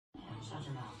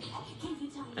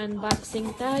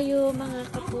Unboxing tayo mga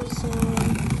kapuso.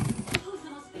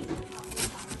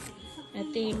 I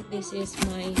think this is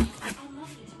my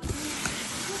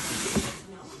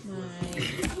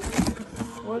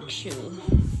work shoe.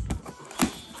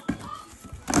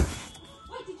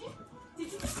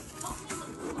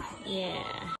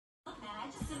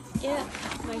 Yeah,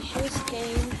 my shoes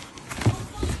came.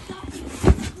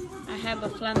 I have a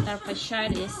plantar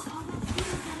fasciitis,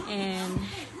 and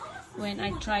when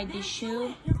I tried this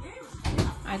shoe,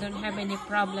 I don't have any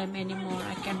problem anymore.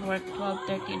 I can work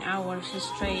 12-13 hours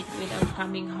straight without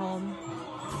coming home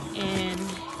and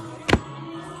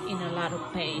in a lot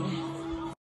of pain.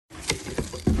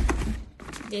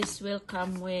 This will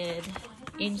come with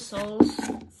insoles.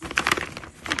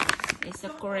 It's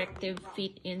a corrective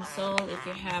fit insole if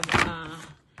you have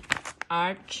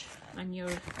arch on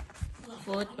your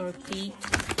foot or feet.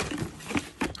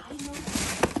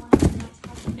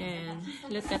 And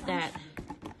look at that.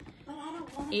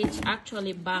 It's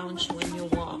actually bounce when you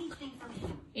walk.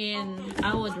 And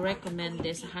I would recommend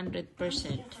this 100%.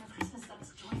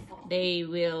 They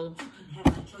will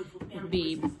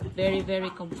be very, very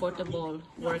comfortable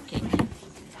working.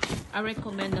 I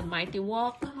recommend the Mighty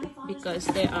Walk because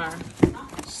they are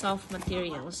soft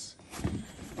materials.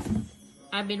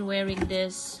 I've been wearing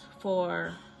this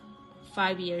for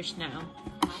 5 years now,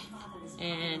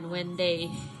 and when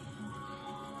they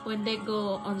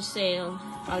go on sale,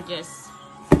 I'll just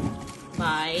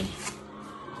buy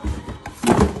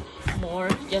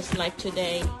more. Just like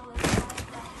today,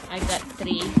 I got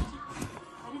 3.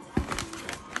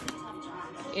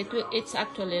 It's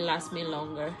actually last me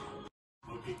longer.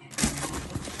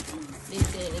 This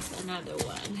is another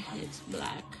one. It's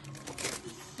black.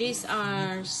 These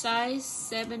are size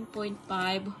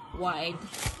 7.5 wide.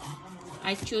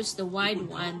 I choose the wide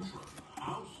one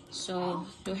so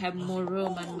to have more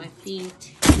room on my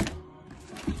feet.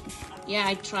 Yeah,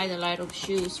 I tried a lot of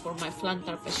shoes for my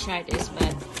plantar fasciitis,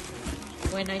 but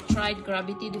when I tried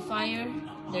Gravity Defier,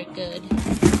 they're good.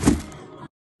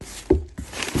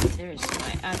 There's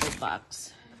my other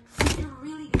box.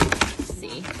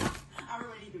 See,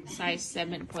 size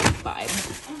 7.5.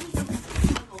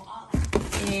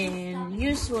 And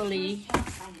usually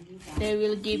they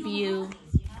will give you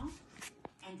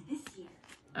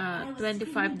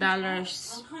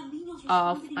 $25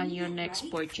 off on your next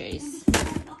purchase,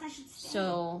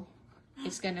 so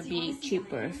it's gonna be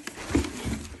cheaper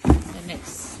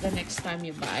the next time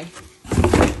you buy,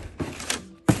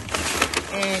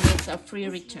 and it's a free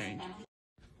return.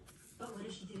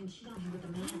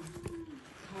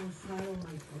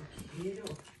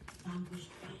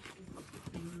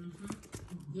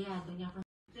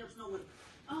 There's no way.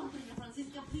 Oh, Doña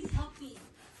Francisca, please help me.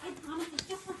 I promise it's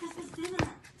just for Christmas dinner.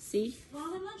 See?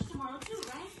 Well, and lunch tomorrow too,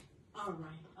 right? All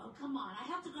right. Oh, come on. I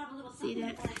have to grab a little See something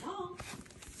that? before I go.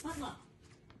 But look,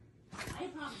 I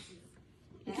promise you.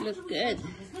 It looks good.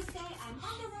 Christmas Day, I'm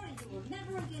on the road and you will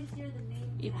never again hear the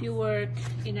name. If you work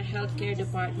in a healthcare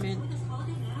department,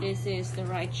 this is the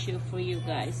right shoe for you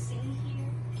guys.